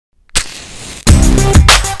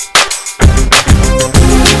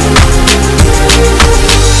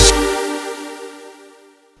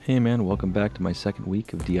Hey man, welcome back to my second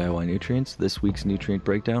week of DIY nutrients. This week's nutrient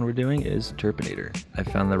breakdown we're doing is Terpinator. I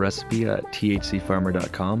found the recipe at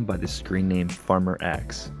thcfarmer.com by the screen name Farmer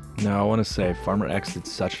X. Now I want to say Farmer X did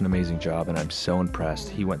such an amazing job and I'm so impressed.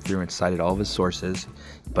 He went through and cited all of his sources,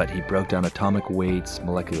 but he broke down atomic weights,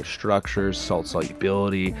 molecular structures, salt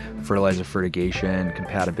solubility, fertilizer fertigation,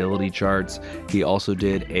 compatibility charts. He also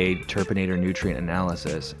did a Terpinator nutrient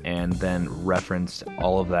analysis and then referenced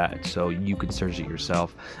all of that so you could search it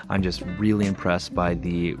yourself. I'm just really impressed by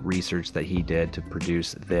the research that he did to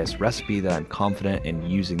produce this recipe, that I'm confident in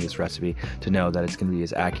using this recipe to know that it's going to be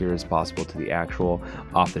as accurate as possible to the actual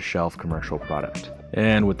off-the-shelf commercial product.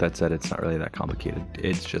 And with that said, it's not really that complicated.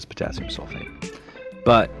 It's just potassium sulfate.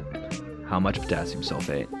 But how much potassium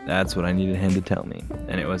sulfate? That's what I needed him to tell me.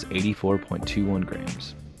 And it was 84.21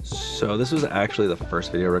 grams. So this was actually the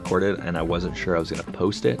first video recorded and I wasn't sure I was going to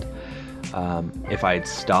post it. If I had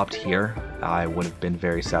stopped here, I would have been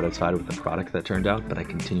very satisfied with the product that turned out, but I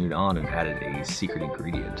continued on and added a secret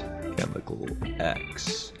ingredient, chemical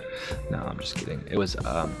X. No, I'm just kidding. It was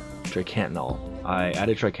triacontanol. I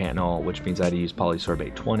added triacontanol, which means I had to use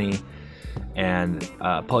polysorbate 20, and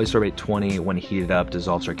polysorbate 20, when heated up,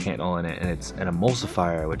 dissolves triacontanol in it, and it's an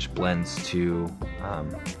emulsifier which blends two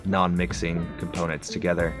non-mixing components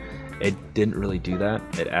together. It didn't really do that.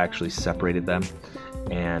 It actually separated them,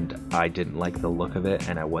 and I didn't like the look of it,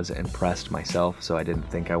 and I wasn't impressed myself, so I didn't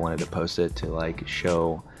think I wanted to post it to like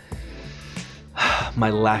show my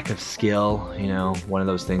lack of skill. You know, one of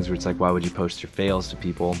those things where it's like, why would you post your fails to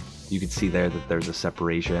people? You could see there that there's a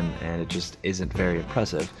separation and it just isn't very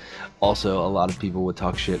impressive. Also, a lot of people would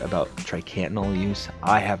talk shit about triacontanol use.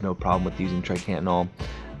 I have no problem with using triacontanol.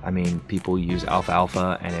 I mean, people use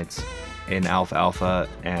alfalfa and it's in alfalfa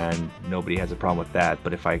and nobody has a problem with that,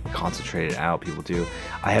 but if I concentrate it out, people do.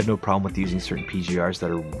 I have no problem with using certain PGRs that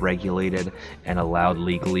are regulated and allowed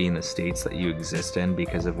legally in the states that you exist in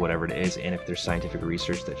because of whatever it is, and if there's scientific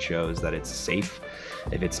research that shows that it's safe.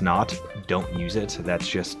 If it's not, don't use it. That's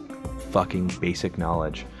just fucking basic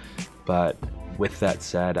knowledge. But with that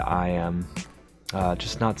said, I am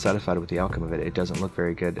just not satisfied with the outcome of it. It doesn't look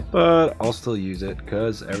very good, but I'll still use it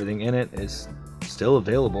because everything in it is still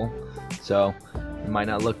available. So it might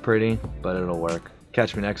not look pretty, but it'll work.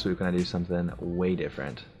 Catch me next week when I do something way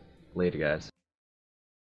different. Later, guys.